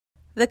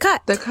The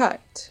cut. The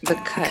cut. The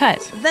cut. Cut.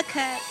 The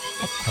cut.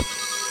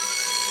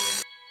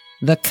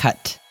 The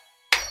cut.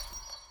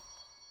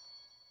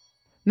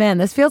 Man,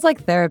 this feels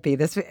like therapy.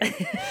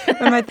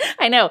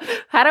 I know.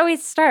 How do we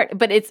start?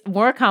 But it's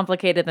more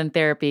complicated than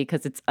therapy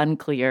because it's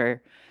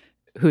unclear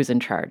who's in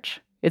charge.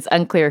 It's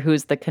unclear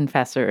who's the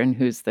confessor and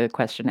who's the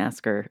question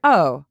asker.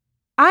 Oh,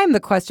 I'm the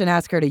question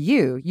asker to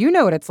you. You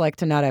know what it's like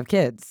to not have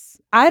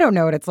kids. I don't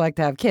know what it's like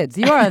to have kids.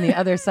 You are on the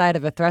other side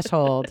of a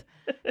threshold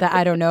that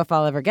I don't know if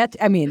I'll ever get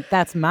to. I mean,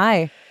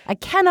 I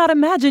cannot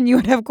imagine you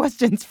would have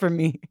questions for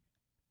me.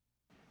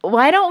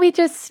 Why don't we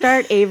just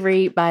start,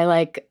 Avery,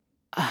 by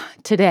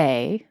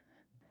today,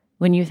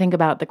 when you think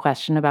about the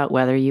question about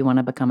whether you want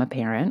to become a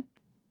parent,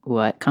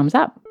 what comes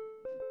up?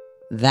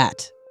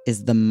 That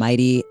is the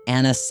mighty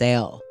Anna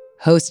Sale,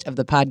 host of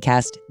the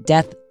podcast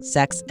Death,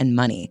 Sex, and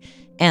Money,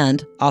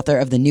 and author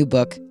of the new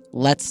book,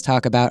 Let's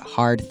Talk About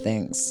Hard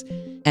Things.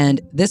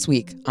 And this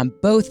week, on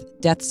both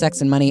Death,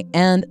 Sex, and Money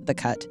and The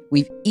Cut,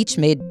 we've each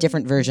made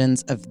different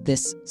versions of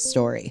this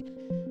story,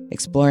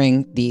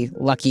 exploring the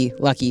lucky,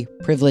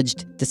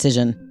 privileged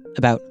decision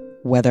about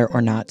whether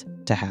or not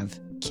to have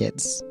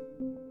kids.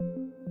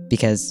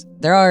 Because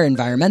there are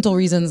environmental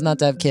reasons not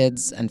to have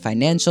kids and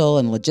financial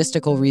and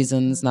logistical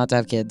reasons not to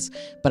have kids,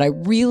 but I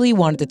really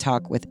wanted to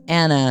talk with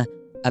Anna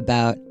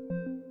about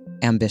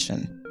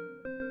ambition.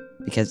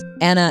 Because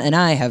Anna and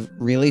I have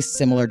really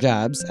similar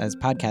jobs as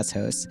podcast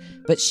hosts,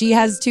 but she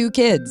has 2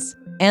 kids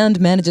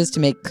and manages to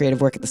make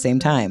creative work at the same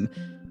time.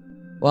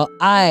 Well,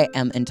 I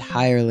am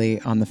entirely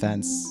on the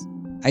fence.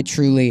 I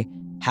truly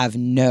have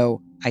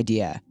no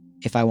idea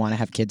if I want to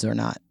have kids or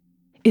not.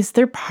 Is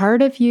there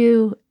part of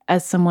you,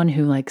 as someone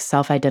who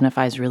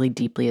self-identifies really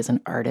deeply as an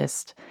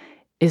artist,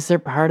 is there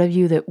part of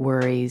you that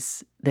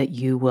worries that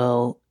you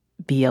will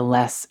be a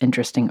less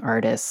interesting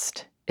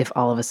artist if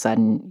all of a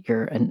sudden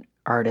you're an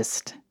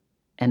artist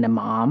and a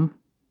mom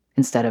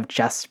instead of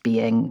just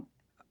being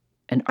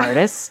an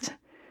artist?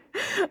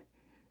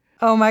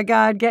 Oh my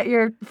God, get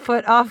your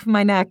foot off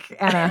my neck,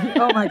 Anna.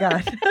 Oh my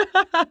God.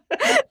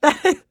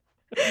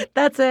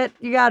 That's it.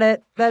 You got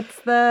it.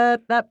 That's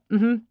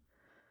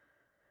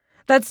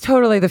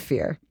totally the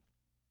fear.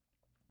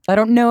 I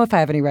don't know if I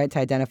have any right to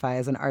identify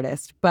as an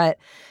artist, but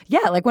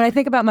yeah, when I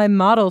think about my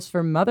models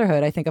for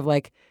motherhood, I think of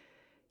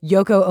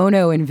Yoko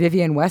Ono and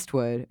Vivienne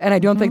Westwood, and I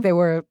don't think they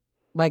were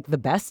the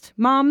best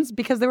moms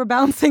because they were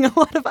balancing a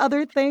lot of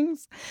other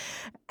things.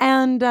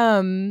 And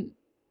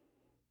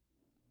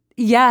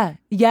yeah.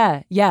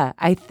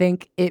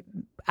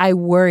 I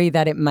worry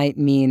that it might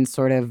mean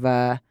sort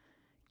of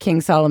King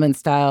Solomon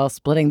style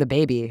splitting the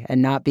baby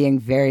and not being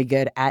very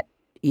good at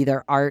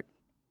either art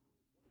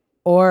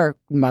or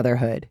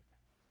motherhood.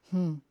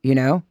 You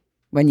know,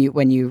 when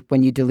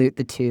you dilute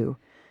the two.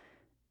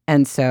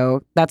 And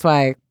so that's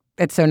why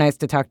it's so nice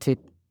to talk to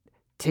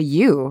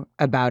you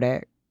about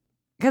it.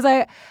 Because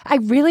I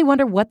really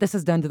wonder what this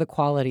has done to the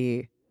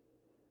quality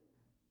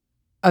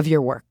of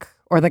your work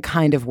or the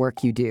kind of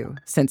work you do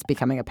since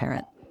becoming a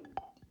parent.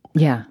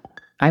 Yeah,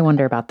 I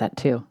wonder about that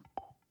too.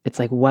 It's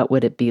what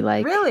would it be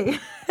like? Really?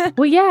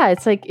 Well, yeah,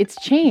 it's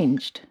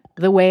changed.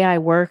 The way I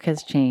work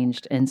has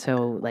changed. And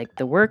so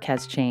the work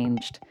has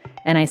changed.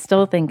 And I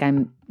still think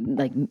I'm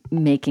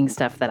making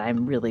stuff that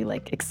I'm really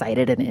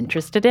excited and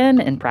interested in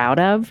and proud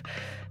of,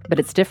 but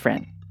it's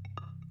different.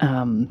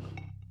 The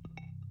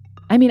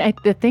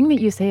thing that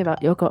you say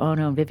about Yoko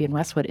Ono and Vivienne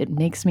Westwood, it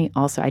makes me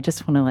also, I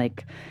just want to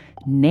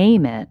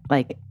name it.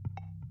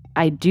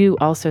 I do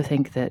also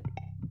think that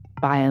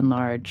by and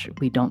large,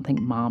 we don't think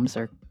moms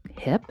are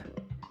hip.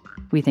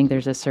 We think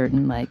there's a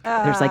certain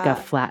there's a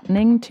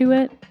flattening to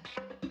it.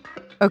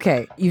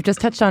 Okay, you just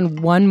touched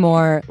on one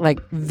more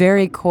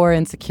very core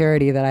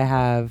insecurity that I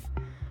have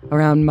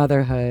around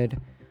motherhood,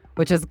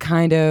 which is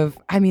kind of,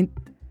 I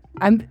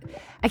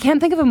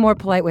can't think of a more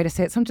polite way to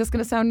say it, so I'm just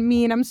going to sound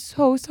mean. I'm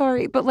so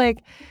sorry. But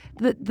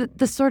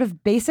the sort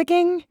of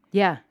basicing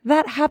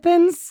that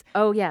happens.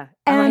 Oh, yeah.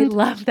 And I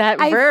love that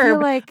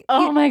verb. I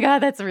feel my God,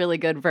 that's a really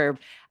good verb.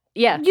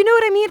 Yeah. You know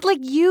what I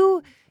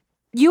mean?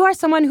 You are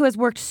someone who has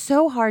worked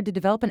so hard to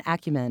develop an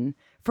acumen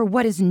for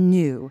what is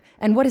new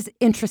and what is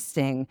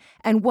interesting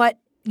and what,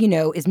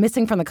 is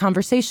missing from the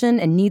conversation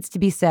and needs to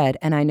be said.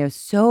 And I know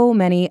so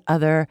many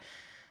other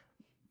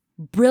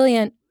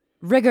brilliant,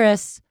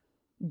 rigorous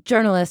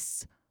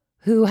journalists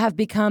who have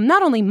become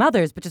not only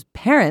mothers, but just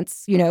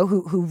parents,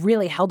 who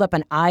really held up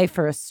an eye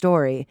for a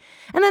story.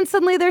 And then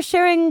suddenly they're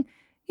sharing,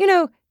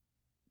 No,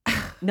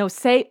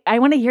 I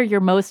want to hear your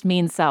most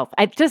mean self.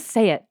 Just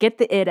say it. Get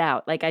the it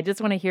out. I just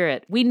want to hear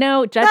it. We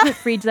know,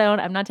 judgment-free zone.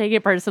 I'm not taking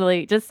it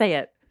personally. Just say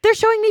it. They're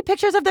showing me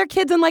pictures of their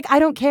kids and I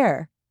don't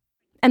care.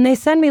 And they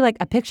send me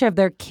a picture of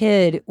their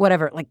kid,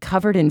 whatever,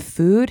 covered in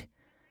food.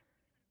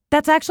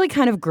 That's actually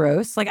kind of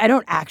gross. I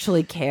don't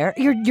actually care.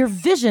 Your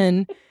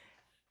vision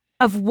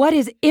of what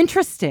is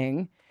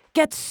interesting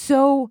gets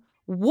so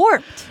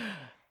warped.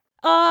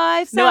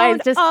 I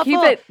sound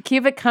awful.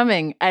 Keep it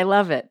coming. I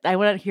love it. I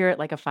want to hear it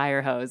like a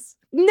fire hose.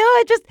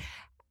 No,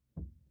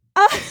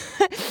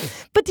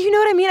 but do you know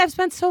what I mean? I've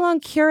spent so long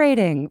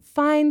curating,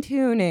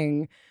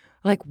 fine-tuning,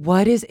 like,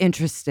 what is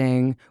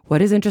interesting?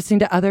 What is interesting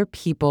to other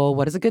people?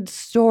 What is a good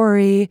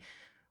story?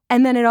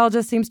 And then it all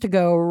just seems to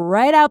go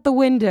right out the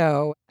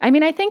window. I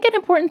mean, I think an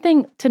important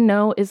thing to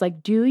know is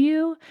like,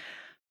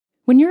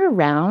 when you're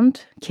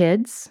around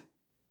kids,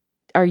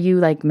 are you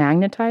like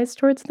magnetized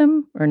towards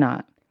them or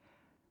not?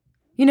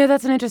 You know,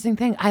 that's an interesting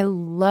thing. I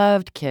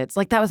loved kids.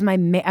 Like, that was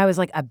I was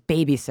like a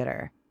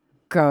babysitter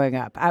growing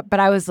up. But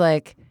I was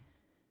like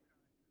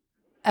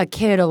a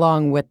kid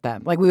along with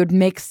them. Like, we would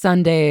make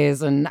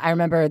Sundays. And I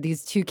remember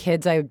these two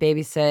kids I would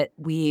babysit.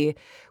 We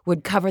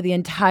would cover the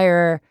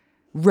entire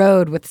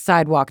road with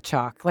sidewalk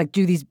chalk, like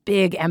do these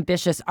big,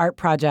 ambitious art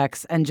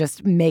projects and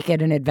just make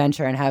it an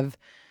adventure and have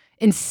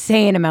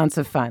insane amounts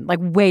of fun, like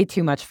way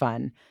too much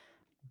fun.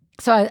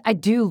 So I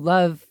do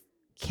love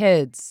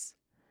kids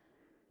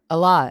a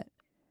lot.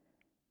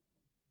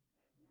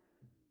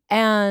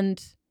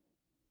 And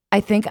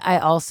I think I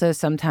also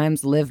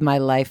sometimes live my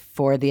life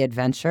for the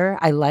adventure.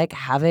 I like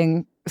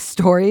having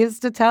stories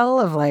to tell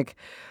of like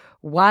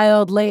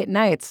wild late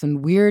nights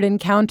and weird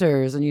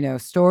encounters and, you know,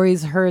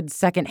 stories heard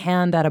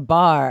secondhand at a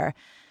bar.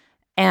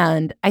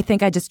 And I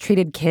think I just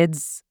treated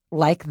kids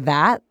like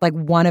that, like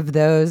one of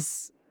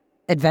those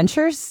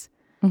adventures.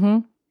 Mm-hmm.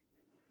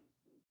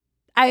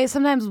 I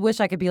sometimes wish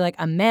I could be like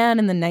a man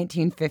in the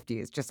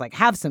 1950s, just like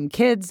have some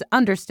kids,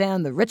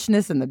 understand the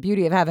richness and the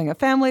beauty of having a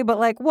family, but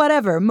like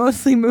whatever,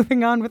 mostly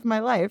moving on with my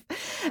life.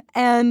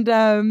 And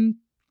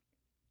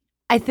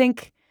I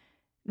think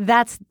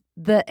that's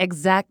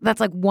that's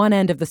like one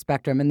end of the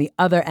spectrum. And the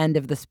other end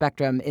of the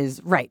spectrum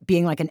is, right,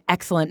 being like an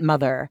excellent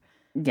mother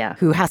Yeah.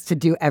 who has to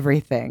do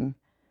everything.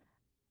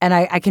 And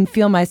I can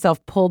feel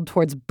myself pulled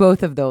towards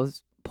both of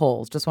those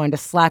poles, just wanting to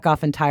slack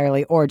off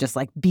entirely or just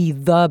like be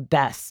the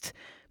best,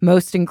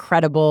 most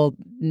incredible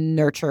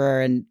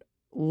nurturer and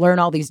learn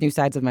all these new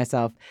sides of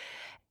myself.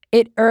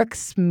 It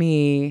irks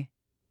me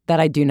that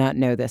I do not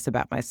know this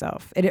about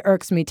myself. It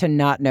irks me to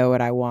not know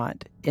what I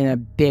want in a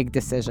big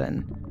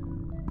decision.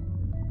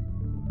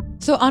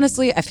 So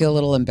honestly, I feel a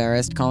little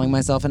embarrassed calling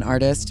myself an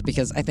artist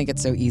because I think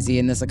it's so easy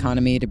in this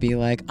economy to be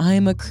like,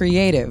 I'm a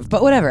creative.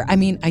 But whatever. I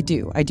mean, I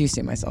do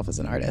see myself as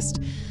an artist.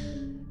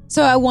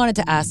 So I wanted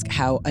to ask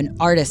how an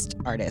artist,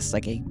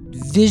 like a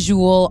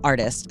visual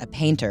artist, a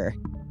painter,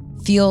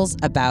 feels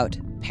about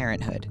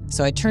parenthood.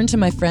 So I turned to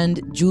my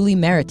friend Julie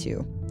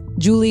Meritu.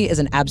 Julie is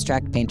an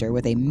abstract painter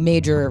with a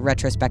major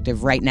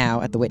retrospective right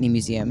now at the Whitney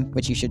Museum,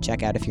 which you should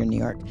check out if you're in New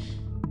York.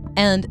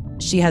 And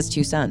she has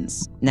two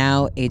sons,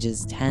 now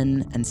ages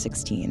 10 and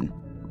 16.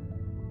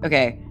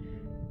 Okay,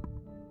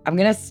 I'm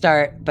going to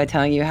start by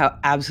telling you how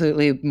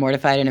absolutely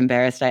mortified and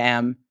embarrassed I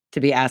am to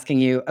be asking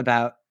you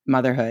about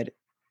motherhood,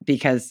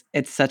 because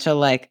it's such a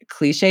like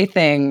cliche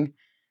thing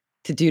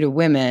to do to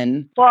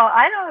women. Well,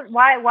 I don't.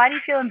 Why do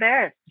you feel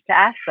embarrassed to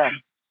ask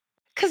them?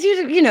 Because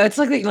you know, it's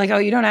like oh,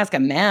 you don't ask a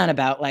man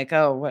about like,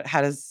 oh, how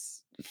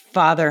does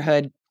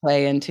fatherhood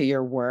play into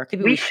your work?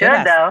 Maybe We should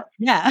ask. though.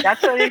 Yeah,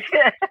 That's what we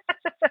should.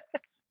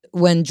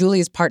 When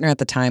Julie's partner at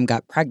the time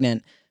got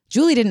pregnant,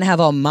 Julie didn't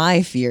have all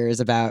my fears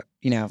about,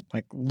 you know,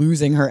 like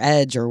losing her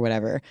edge or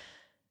whatever.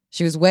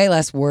 She was way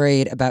less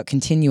worried about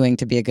continuing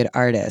to be a good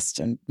artist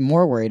and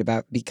more worried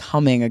about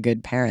becoming a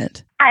good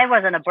parent. I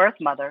wasn't a birth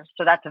mother,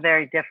 so that's a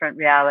very different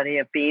reality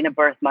of being a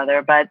birth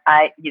mother. But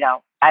I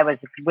was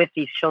with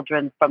these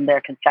children from their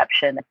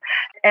conception.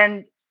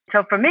 And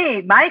so for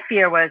me, my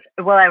fear was,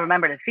 will I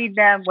remember to feed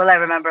them? Will I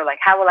remember, like,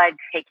 how will I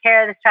take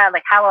care of this child?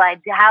 Like,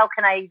 how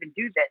can I even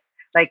do this?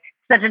 Like,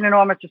 such an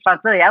enormous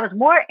responsibility. I was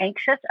more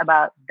anxious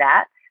about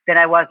that than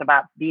I was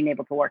about being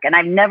able to work. And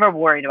I'm never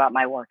worried about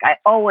my work. I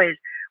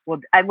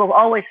will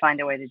always find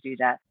a way to do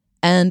that.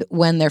 And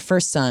when their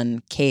first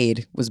son,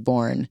 Cade, was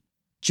born,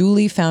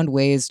 Julie found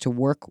ways to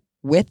work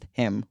with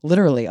him,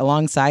 literally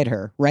alongside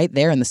her, right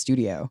there in the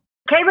studio.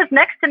 Cade was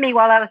next to me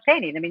while I was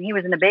painting. I mean, he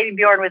was in the baby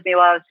Bjorn with me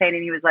while I was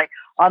painting. He was like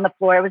on the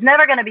floor. It was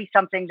never going to be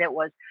something there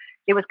was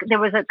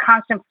a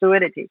constant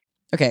fluidity.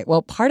 Okay,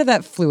 well, part of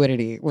that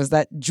fluidity was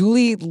that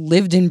Julie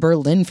lived in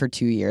Berlin for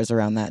 2 years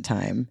around that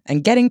time,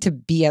 and getting to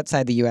be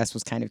outside the US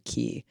was kind of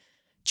key.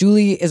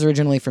 Julie is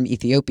originally from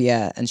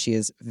Ethiopia, and she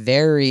is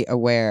very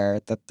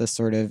aware that the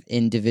sort of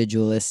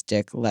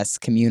individualistic, less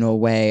communal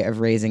way of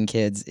raising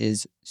kids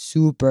is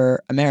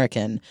super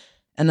American,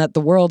 and that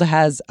the world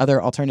has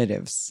other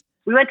alternatives.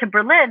 We went to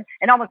Berlin,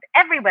 and almost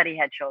everybody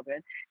had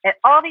children, and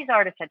all these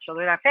artists had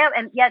children. Our family,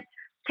 and yet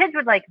kids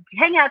would like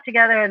hang out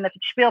together in the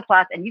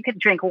Spielplatz, and you could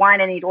drink wine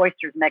and eat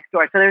oysters next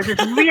door. So there's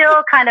this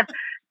real kind of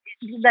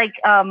like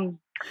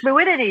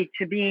fluidity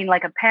to being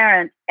like a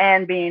parent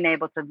and being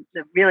able to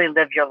really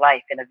live your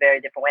life in a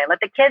very different way and let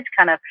the kids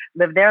kind of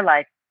live their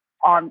life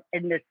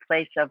in this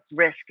place of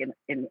risk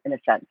in a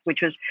sense,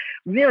 which was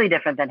really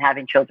different than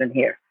having children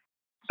here.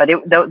 But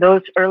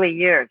those early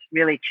years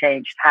really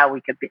changed how we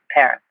could be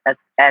parents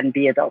and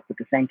be adults at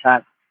the same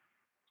time.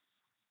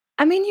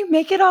 I mean, you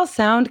make it all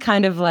sound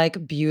kind of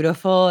like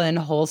beautiful and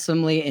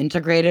wholesomely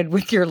integrated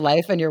with your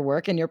life and your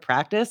work and your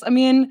practice. I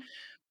mean,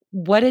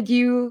 what did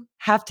you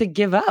have to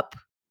give up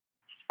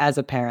as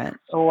a parent?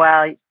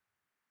 Well,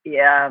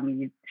 yeah,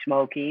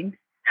 smoking.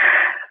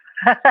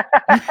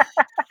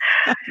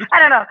 I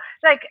don't know,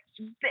 like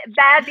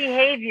bad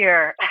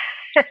behavior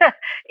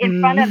in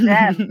front of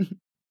them.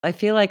 I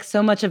feel like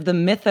so much of the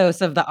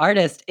mythos of the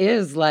artist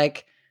is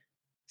like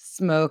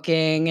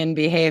smoking and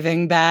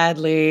behaving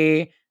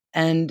badly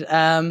and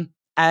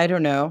I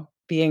don't know,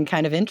 being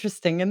kind of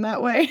interesting in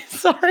that way.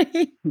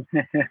 Sorry.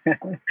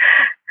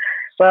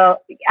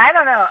 Well, I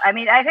don't know. I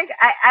mean, I think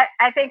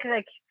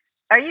like,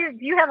 do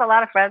you have a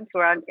lot of friends who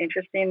are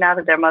interesting now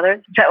that they're mothers?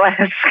 Is that why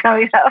it's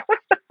coming up?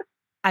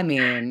 I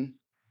mean,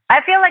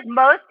 I feel like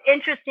most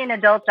interesting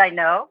adults I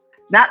know,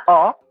 not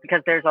all,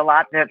 because there's a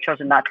lot that have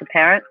chosen not to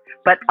parent,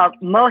 but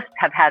most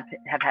have had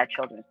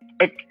children.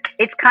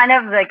 It's kind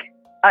of like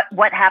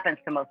what happens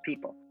to most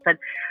people. But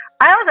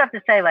I always have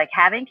to say, like,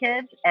 having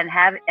kids and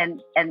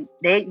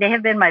they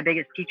have been my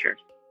biggest teachers.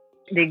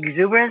 The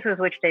exuberance with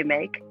which they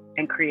make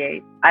and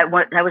create. I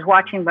was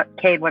watching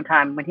Cade one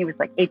time when he was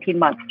like 18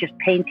 months, just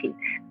painting,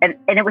 and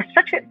it was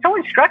so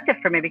instructive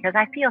for me, because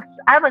I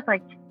was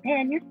like,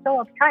 man, you're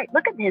so uptight.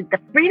 Look at the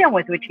freedom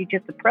with which he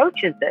just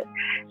approaches it.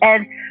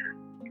 And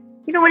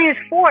even when he was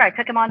 4, I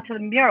took him onto the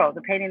mural,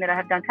 the painting that I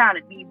have downtown,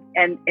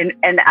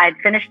 and I'd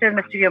finished it in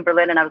the studio in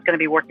Berlin, and I was going to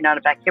be working on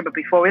it back here. But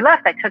before we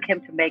left, I took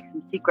him to make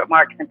some secret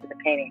marks into the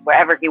painting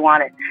wherever he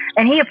wanted,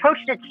 and he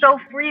approached it so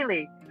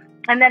freely.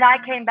 And then I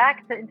came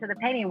back into the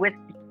painting with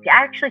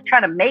actually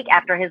trying to make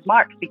after his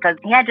marks, because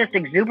he had just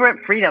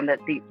exuberant freedom that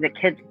the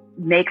kids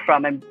make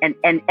from, and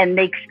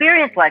they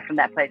experience life from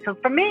that place. So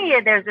for me,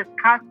 there's this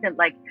constant,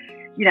 like,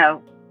 you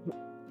know,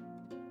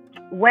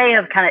 way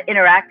of kind of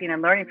interacting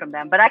and learning from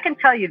them. But I can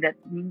tell you that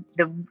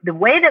the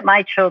way that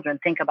my children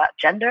think about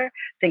gender,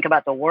 think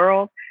about the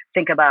world,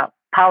 think about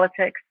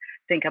politics,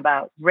 think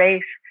about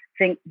race,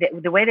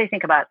 the way they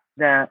think about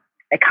the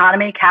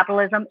economy,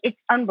 capitalism, it's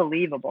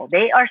unbelievable.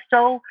 They are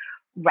so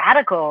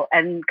radical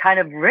and kind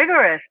of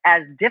rigorous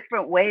as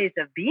different ways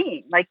of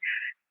being. Like,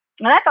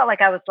 and I felt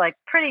like I was like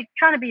trying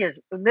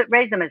to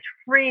raise them as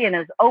free and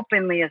as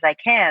openly as I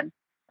can.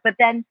 But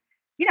then,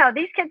 you know,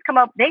 these kids come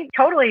up, they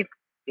totally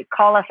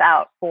call us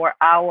out for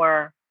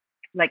our,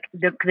 like,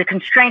 the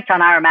constraints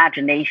on our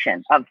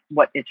imagination of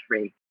what is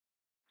free.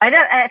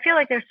 I feel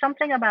like there's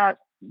something about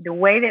the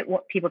way that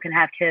people can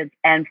have kids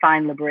and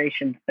find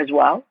liberation as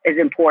well is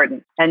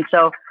important. And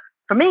so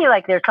for me,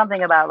 like, there's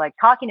something about like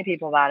talking to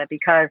people about it,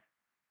 because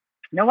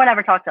no one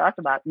ever talked to us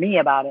about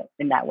it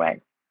in that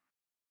way.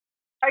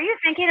 Are you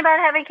thinking about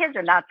having kids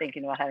or not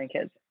thinking about having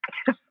kids?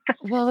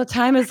 Well, the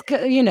time is,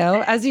 you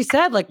know, as you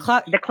said, like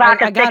the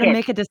clock. I got to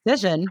make a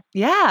decision.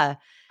 Yeah.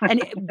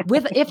 And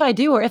if I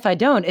do or if I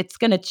don't, it's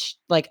going to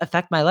like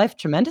affect my life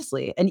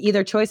tremendously. And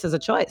either choice is a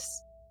choice.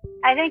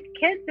 I think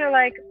kids are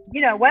like,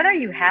 you know, whether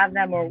you have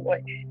them or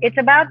what, it's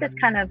about this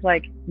kind of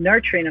like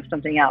nurturing of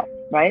something else,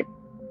 right?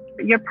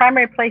 Your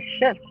primary place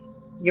shifts.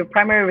 Your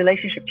primary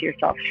relationship to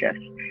yourself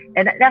shifts.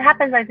 And that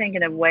happens, I think,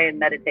 in a way in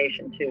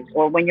meditation too,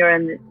 or when you're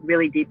in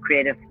really deep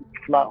creative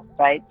flow,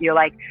 right?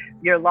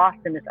 You're lost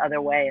in this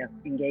other way of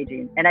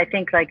engaging. And I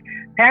think like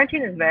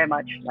parenting is very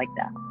much like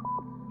that.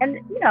 And,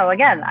 you know,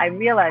 again, I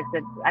realize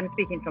that I'm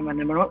speaking from an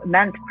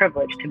immense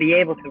privilege to be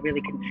able to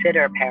really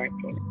consider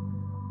parenting.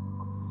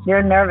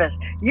 You're nervous.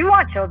 You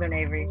want children,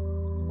 Avery.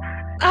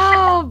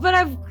 Oh,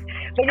 but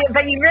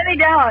but you really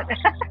don't.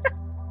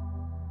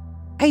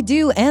 I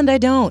do and I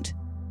don't.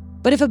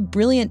 But if a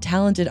brilliant,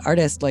 talented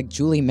artist like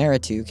Julie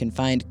Meritou can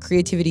find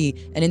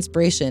creativity and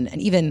inspiration and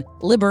even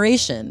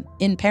liberation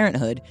in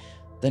parenthood,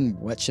 then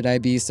what should I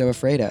be so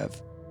afraid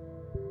of?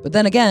 But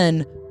then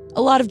again,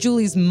 a lot of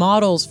Julie's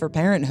models for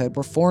parenthood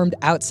were formed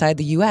outside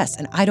the US,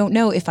 and I don't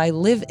know if I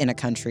live in a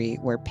country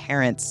where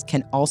parents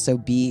can also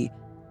be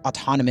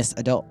autonomous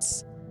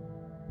adults.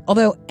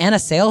 Although Anna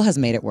Sale has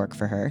made it work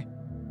for her.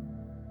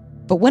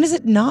 But when is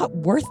it not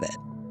worth it?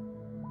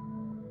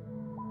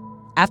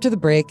 After the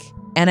break,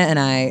 Anna and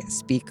I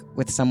speak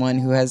with someone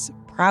who has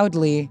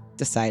proudly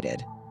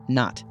decided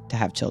not to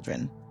have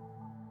children.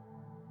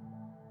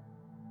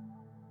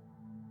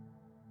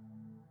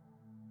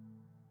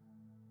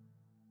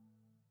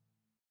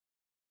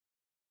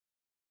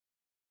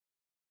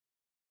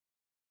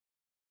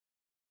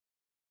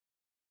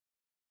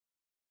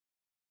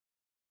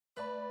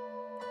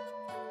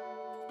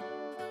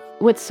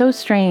 What's so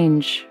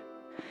strange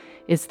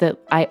is that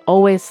I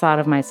always thought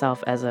of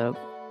myself as a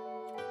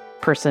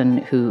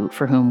person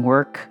for whom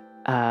work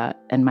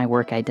and my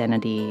work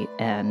identity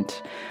and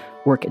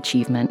work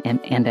achievement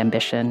and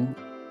ambition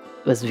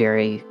was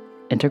very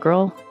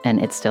integral, and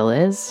it still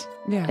is.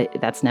 Yeah.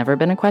 That's never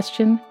been a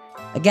question.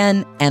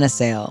 Again, Anna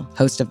Sale,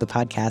 host of the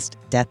podcast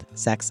Death,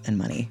 Sex, and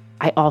Money.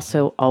 I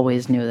also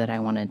always knew that I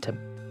wanted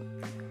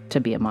to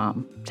be a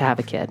mom, to have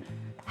a kid.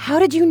 How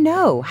did you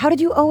know? How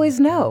did you always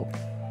know?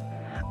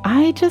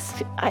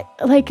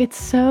 It's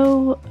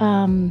so,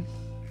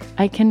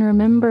 I can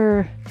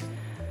remember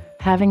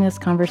having this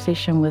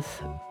conversation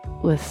with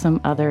some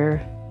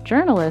other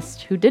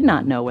journalists who did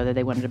not know whether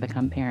they wanted to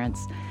become parents.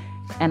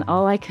 And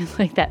all I could,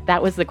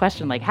 that was the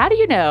question, like, how do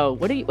you know?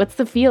 What's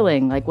the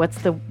feeling? Like,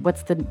 what's the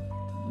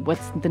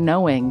what's the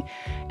knowing?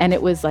 And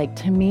it was like,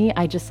 to me,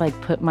 I just like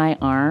put my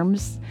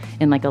arms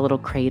in like a little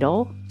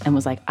cradle and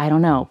was like, I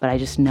don't know, but I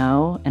just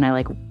know. And I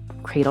like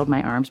cradled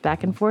my arms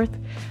back and forth,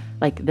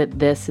 like that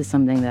this is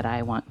something that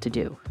I want to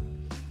do.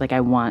 Like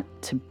I want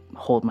to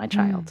hold my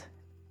child.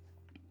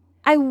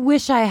 I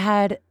wish I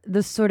had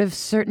the sort of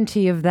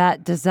certainty of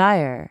that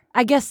desire.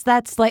 I guess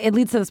that's like, it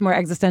leads to this more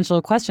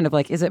existential question of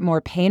like, is it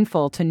more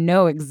painful to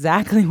know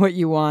exactly what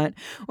you want,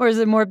 or is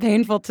it more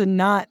painful to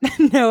not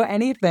know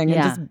anything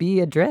and just be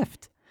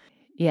adrift?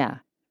 Yeah.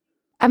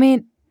 I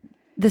mean,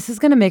 this is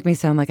going to make me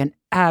sound like an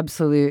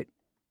absolute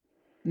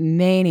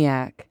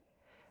maniac,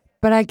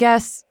 but I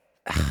guess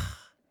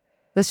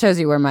this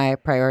shows you where my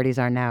priorities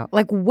are now.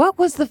 Like,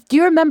 do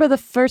you remember the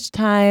first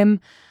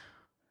time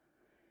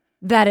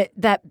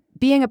that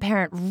being a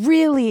parent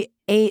really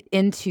ate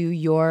into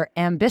your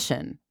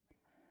ambition,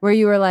 where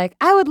you were like,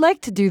 I would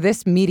like to do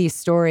this meaty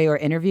story or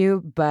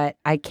interview, but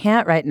I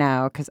can't right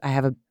now because I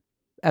have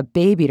a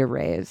baby to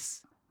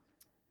raise?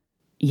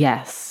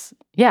 Yes.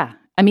 Yeah.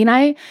 I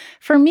mean,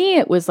 for me,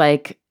 it was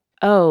like,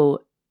 oh,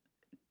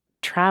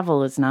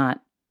 travel's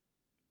not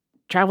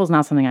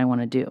something I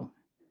want to do.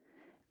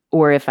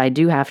 Or if I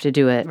do have to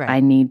do it, I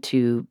need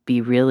to be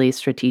really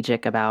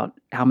strategic about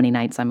how many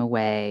nights I'm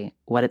away,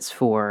 what it's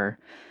for,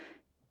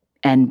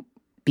 and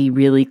be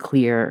really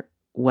clear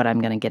what I'm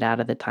going to get out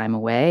of the time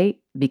away,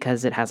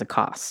 because it has a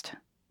cost.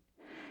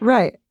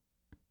 Right.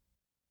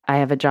 I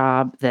have a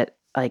job that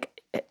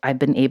like I've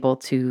been able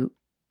to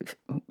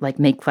like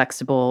make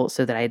flexible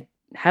so that I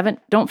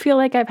don't feel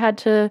like I've had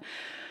to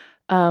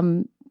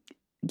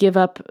give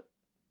up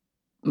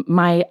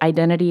my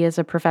identity as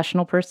a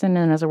professional person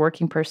and as a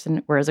working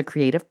person or as a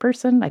creative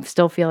person. I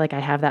still feel like I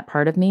have that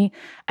part of me.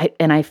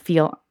 And I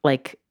feel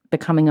like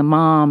becoming a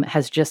mom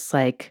has just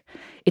like,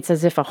 it's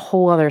as if a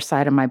whole other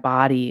side of my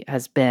body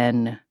has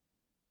been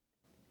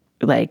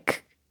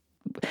like,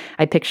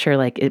 I picture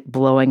like it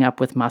blowing up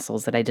with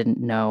muscles that I didn't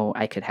know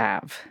I could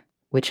have,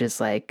 which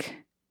is like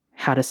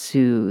how to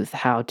soothe,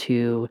 how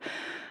to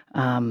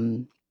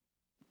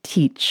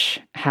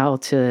teach, how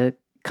to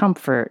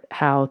comfort,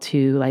 how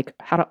to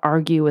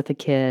argue with a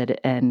kid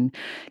and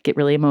get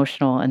really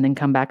emotional and then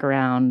come back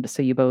around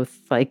so you both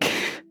like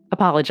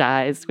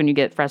apologize when you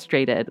get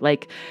frustrated.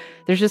 Like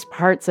there's just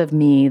parts of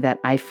me that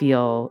I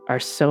feel are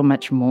so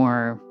much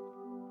more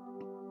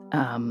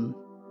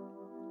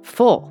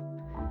full.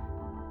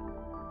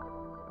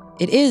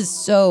 It is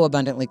so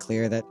abundantly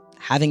clear that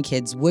having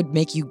kids would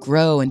make you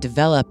grow and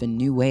develop in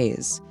new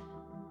ways.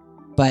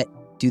 But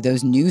do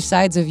those new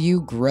sides of you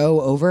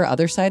grow over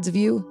other sides of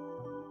you?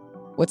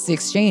 What's the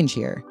exchange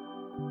here?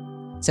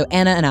 So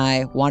Anna and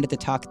I wanted to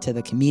talk to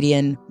the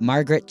comedian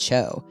Margaret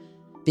Cho,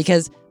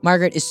 because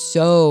Margaret is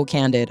so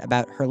candid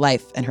about her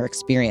life and her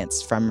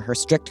experience, from her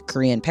strict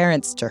Korean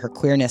parents to her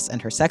queerness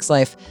and her sex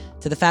life,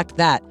 to the fact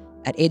that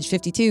at age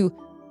 52,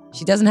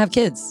 she doesn't have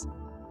kids.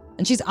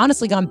 And she's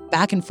honestly gone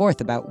back and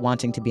forth about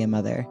wanting to be a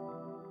mother.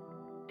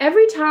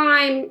 Every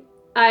time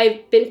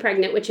I've been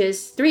pregnant, which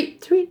is three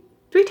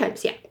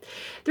times, yeah.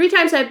 3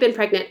 times I've been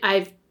pregnant,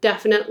 I've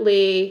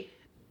definitely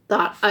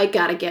thought, I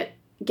gotta get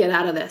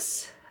out of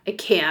this. I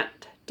can't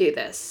do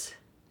this.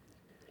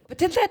 But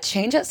did that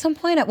change at some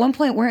point? At one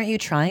point, weren't you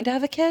trying to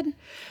have a kid?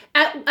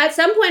 At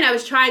some point I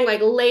was trying like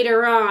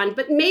later on,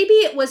 but maybe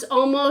it was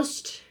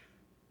almost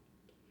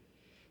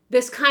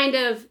this kind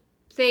of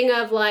thing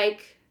of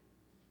like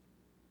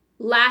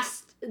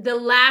the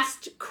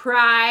last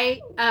cry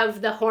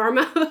of the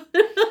hormone,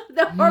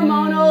 the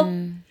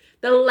hormonal,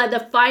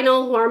 the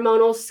final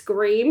hormonal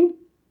scream.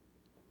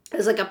 It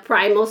was like a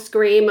primal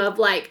scream of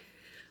like,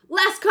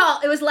 last call.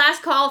 It was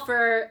last call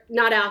for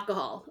not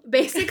alcohol,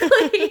 basically.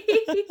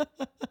 It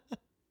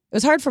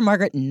was hard for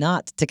Margaret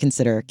not to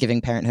consider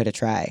giving parenthood a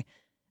try.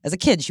 As a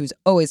kid, she was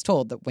always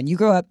told that when you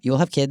grow up, you'll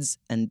have kids,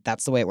 and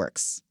that's the way it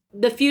works.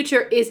 The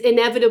future is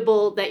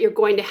inevitable that you're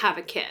going to have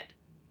a kid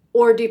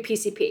or do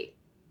PCP.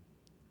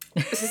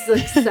 This is the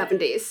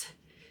 70s.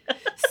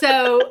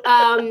 So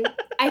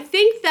I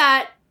think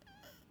that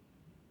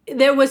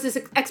there was this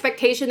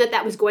expectation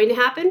that was going to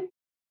happen.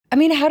 I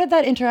mean, how did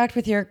that interact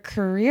with your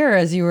career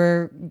as you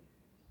were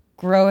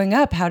growing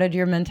up? How did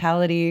your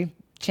mentality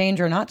change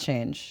or not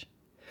change?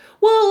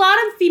 Well, a lot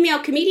of female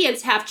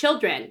comedians have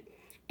children,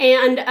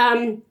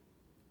 and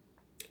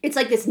it's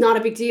like, it's not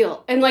a big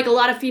deal. And like a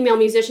lot of female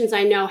musicians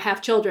I know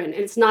have children, and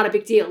it's not a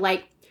big deal.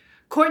 Like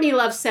Courtney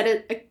Love set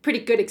a pretty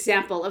good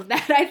example of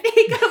that, I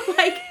think, of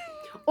like,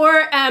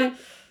 or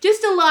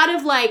just a lot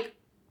of like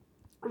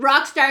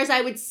rock stars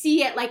I would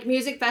see at like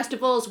music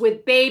festivals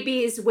with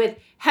babies with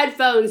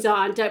headphones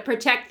on to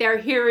protect their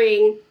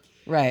hearing.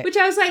 Right. Which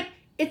I was like,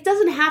 it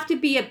doesn't have to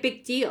be a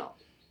big deal.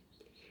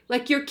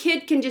 Like your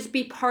kid can just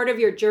be part of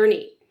your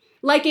journey.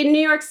 Like in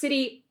New York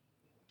City,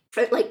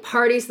 at like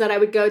parties that I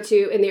would go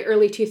to in the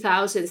early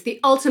 2000s, the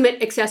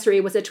ultimate accessory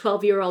was a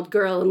 12-year-old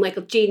girl in like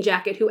a jean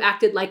jacket who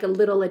acted like a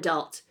little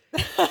adult.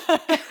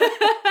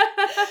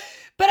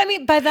 But I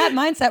mean, by that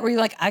mindset where you're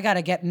like, I got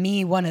to get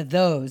me one of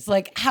those.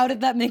 Like, how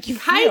did that make you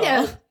feel? Kind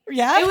of.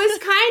 Yeah? It was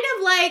kind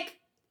of like,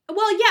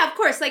 well, yeah, of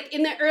course. Like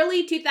in the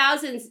early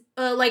 2000s,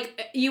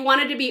 like you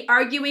wanted to be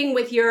arguing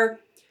with your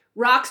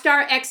rock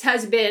star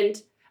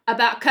ex-husband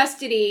about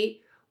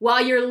custody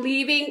while you're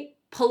leaving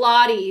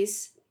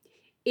Pilates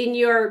in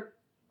your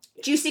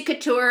Juicy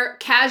Couture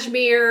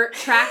cashmere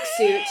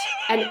tracksuit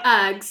and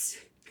Uggs.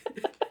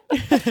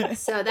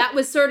 So that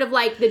was sort of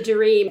like the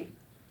dream.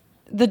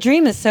 The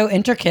dream is so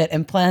intricate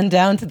and planned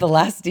down to the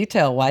last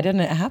detail. Why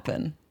didn't it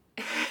happen?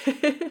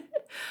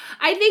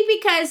 I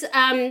think because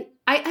I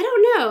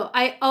don't know.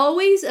 I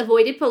always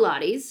avoided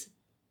Pilates.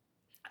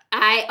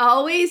 I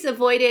always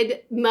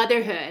avoided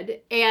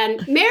motherhood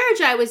and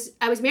marriage. I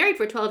was married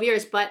for 12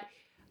 years, but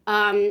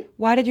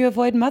why did you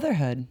avoid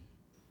motherhood?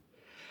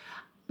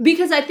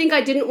 Because I think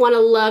I didn't want to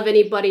love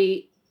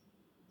anybody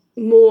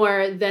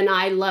more than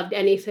I loved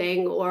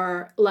anything,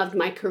 or loved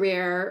my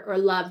career, or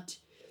loved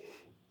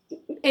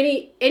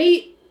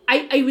any.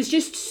 I was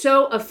just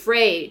so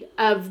afraid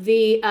of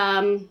the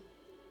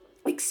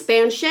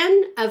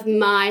expansion of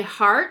my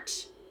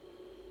heart.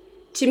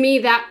 To me,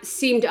 that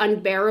seemed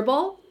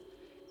unbearable.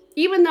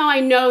 Even though I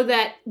know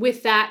that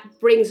with that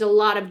brings a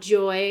lot of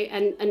joy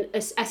and an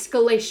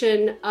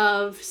escalation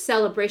of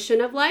celebration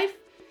of life,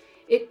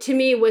 it to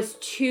me was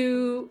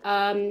too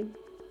much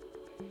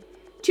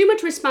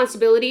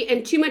responsibility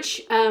and too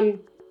much of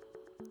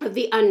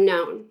the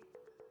unknown.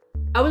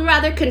 I would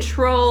rather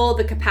control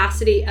the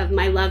capacity of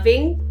my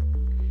loving,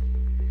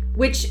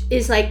 which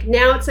is like,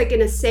 now it's like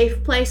in a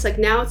safe place, like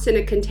now it's in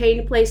a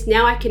contained place.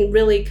 Now I can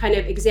really kind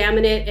of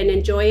examine it and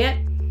enjoy it.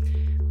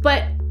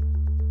 But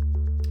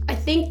I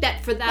think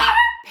that for that,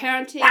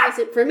 parenting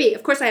isn't for me.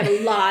 Of course, I have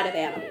a lot of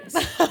animals.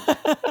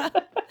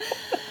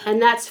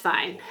 And that's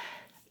fine.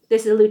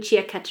 This is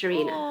Lucia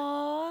Caterina.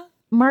 Aww.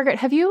 Margaret,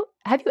 have you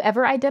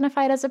ever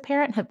identified as a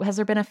parent? Has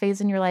there been a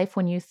phase in your life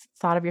when you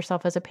thought of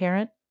yourself as a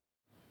parent?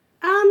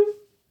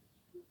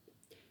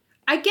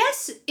 I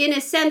guess in a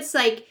sense,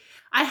 like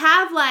I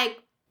have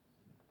like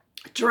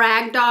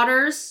drag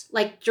daughters,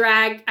 I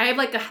have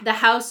like the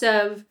house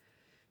of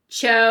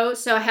Cho.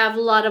 So I have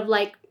a lot of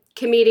like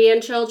comedian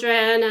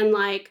children and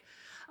like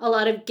a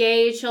lot of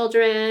gay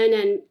children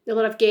and a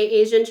lot of gay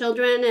Asian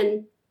children.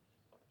 And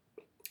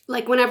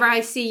like whenever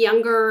I see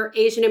younger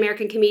Asian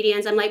American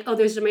comedians, I'm like, oh,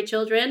 those are my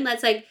children.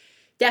 That's like,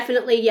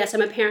 definitely, yes,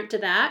 I'm a parent to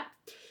that.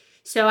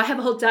 So I have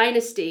a whole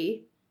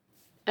dynasty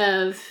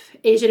of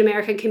Asian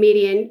American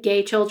comedian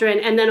gay children,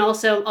 and then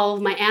also all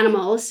of my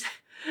animals.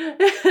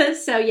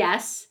 So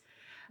yes,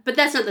 but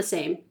that's not the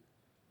same.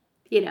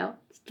 You know,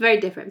 it's very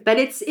different, but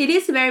it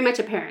is very much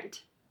a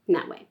parent in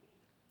that way.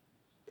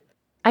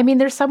 I mean,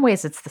 there's some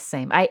ways it's the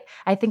same. I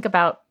think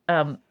about,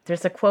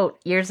 there's a quote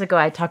years ago,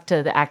 I talked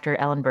to the actor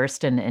Ellen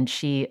Burstyn, and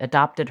she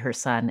adopted her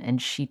son, and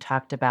she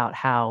talked about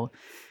how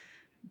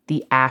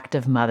the act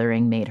of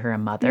mothering made her a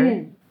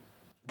mother,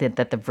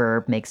 that the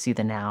verb makes you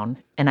the noun.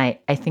 And I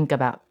think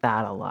about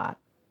that a lot.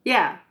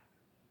 Yeah,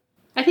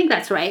 I think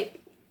that's right.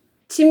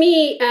 To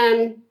me,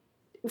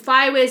 if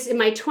I was in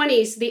my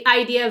 20s, the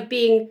idea of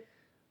being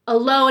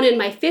alone in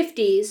my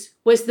 50s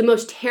was the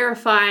most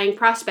terrifying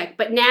prospect.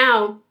 But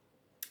now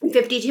I'm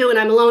 52 and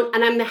I'm alone,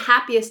 and I'm the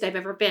happiest I've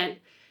ever been.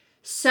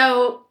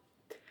 So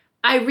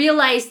I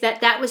realized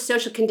that was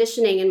social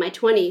conditioning in my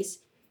 20s,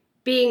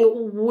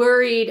 being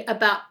worried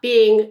about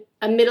being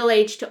a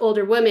middle-aged to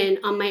older woman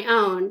on my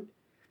own,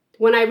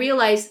 when I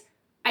realized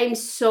I'm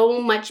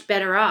so much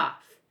better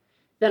off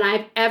than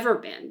I've ever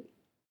been.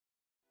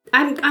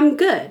 I'm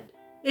good.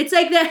 It's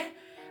like that,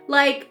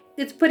 like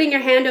it's putting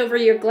your hand over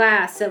your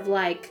glass of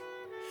like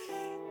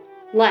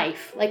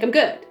life. Like I'm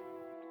good.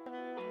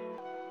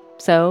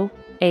 So,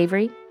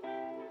 Avery,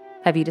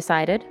 have you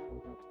decided?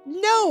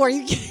 No, are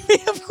you kidding me?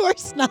 Of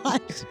course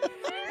not.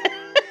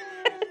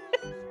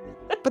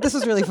 But this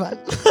was really fun.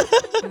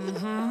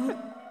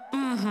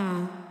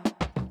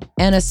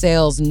 Anna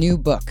Sale's new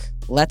book,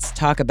 Let's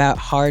Talk About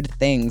Hard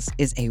Things,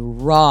 is a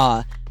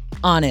raw,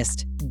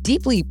 honest,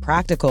 deeply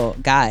practical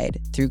guide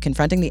through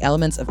confronting the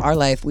elements of our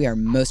life we are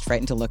most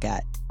frightened to look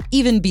at,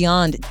 even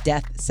beyond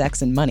death,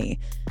 sex, and money.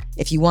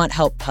 If you want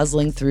help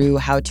puzzling through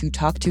how to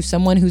talk to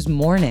someone who's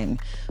mourning,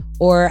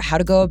 or how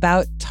to go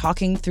about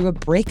talking through a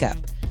breakup,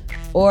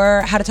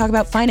 or how to talk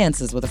about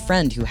finances with a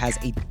friend who has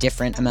a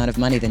different amount of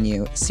money than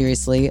you,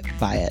 seriously,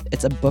 buy it.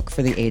 It's a book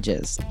for the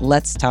ages.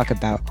 Let's talk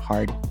about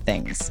hard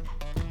things.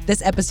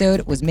 This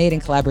episode was made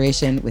in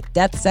collaboration with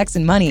Death, Sex,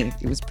 and Money.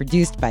 It was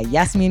produced by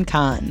Yasmin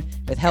Khan,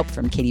 with help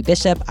from Katie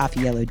Bishop,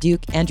 Afiello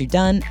Duke, Andrew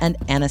Dunn, and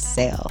Anna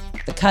Sale.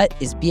 The cut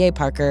is B.A.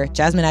 Parker,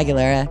 Jasmine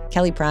Aguilera,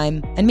 Kelly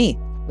Prime, and me,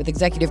 with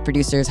executive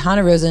producers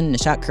Hannah Rosen,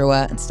 Nishat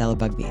Kurwa, and Stella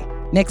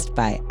Bugbee. Mixed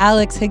by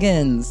Alex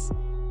Higgins.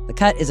 The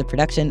Cut is a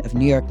production of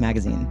New York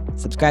Magazine.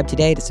 Subscribe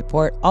today to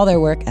support all their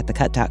work at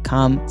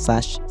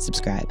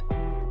thecut.com/subscribe.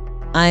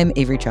 I'm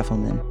Avery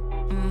Trufelman.